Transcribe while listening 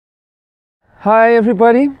Hi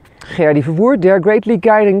everybody, Gerdy Vervoer, Dare Greatly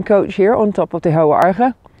Guiding Coach here on top of the Hohe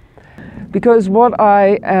Arge. Because what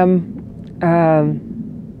I am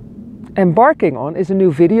embarking on is a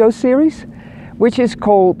new video series which is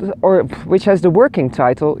called, or which has the working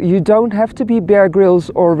title, You Don't Have to Be Bear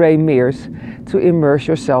Grylls or Ray Mears to Immerse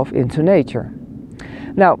Yourself into Nature.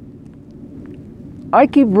 Now, I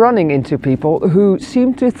keep running into people who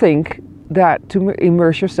seem to think that to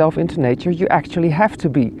immerse yourself into nature you actually have to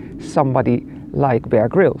be somebody like Bear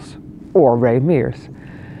Grylls or Ray Mears,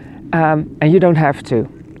 and you don't have to.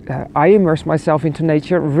 I immerse myself into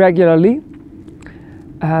nature regularly,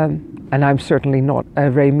 and I'm certainly not a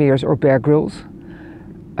Ray Mears or Bear Grylls,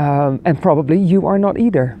 and probably you are not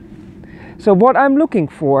either. So what I'm looking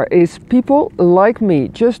for is people like me,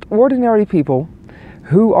 just ordinary people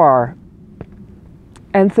who are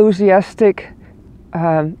enthusiastic,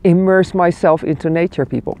 immerse myself into nature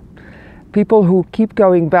people. People who keep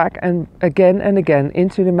going back and again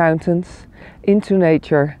into the mountains, into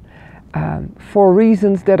nature, for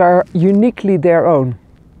reasons that are uniquely their own.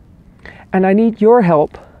 And I need your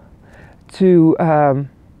help to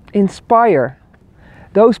inspire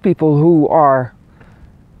those people who are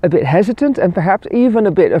a bit hesitant and perhaps even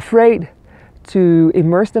a bit afraid to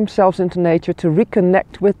immerse themselves into nature, to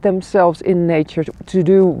reconnect with themselves in nature, to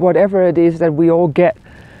do whatever it is that we all get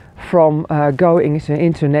from going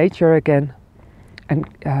into nature again and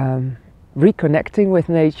reconnecting with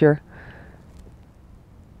nature,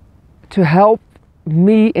 to help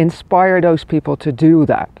me inspire those people to do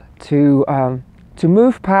that, to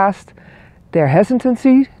move past their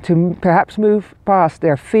hesitancy, to perhaps move past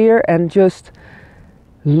their fear and just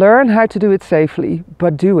learn how to do it safely,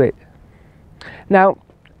 but do it. Now,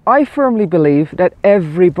 I firmly believe that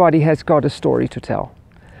everybody has got a story to tell.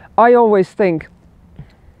 I always think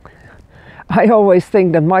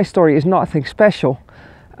that my story is nothing special,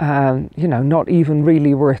 not even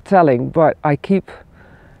really worth telling, but I keep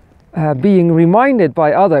being reminded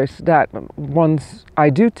by others that once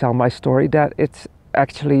I do tell my story, that it's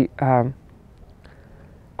actually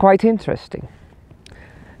quite interesting.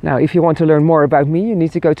 Now, if you want to learn more about me, you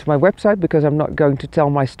need to go to my website, because I'm not going to tell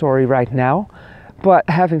my story right now. But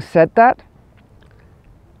having said that,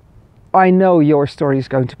 I know your story is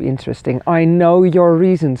going to be interesting. I know your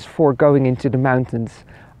reasons for going into the mountains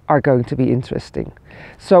are going to be interesting.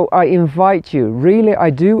 So I invite you, really I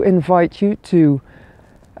do invite you to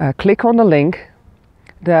click on the link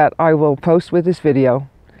that I will post with this video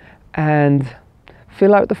and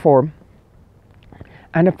fill out the form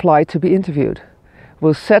and apply to be interviewed.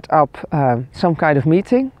 We'll set up some kind of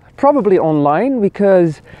meeting, probably online,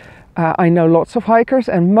 because I know lots of hikers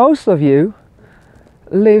and most of you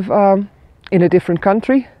live in a different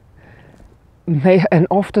country, and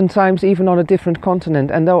oftentimes even on a different continent.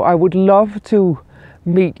 And though I would love to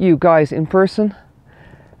meet you guys in person,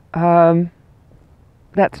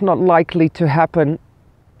 that's not likely to happen,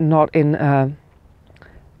 not in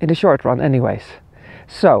the short run anyways.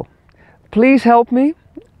 So please help me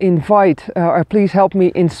please help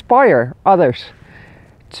me inspire others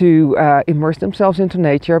to immerse themselves into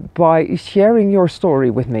nature by sharing your story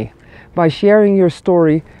with me, by sharing your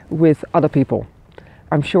story with other people.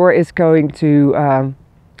 I'm sure it's going to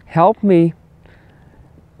help me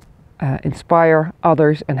inspire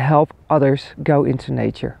others and help others go into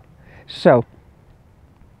nature. So,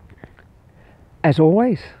 as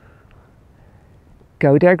always,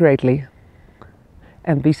 go dare greatly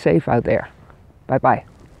and be safe out there. Bye bye.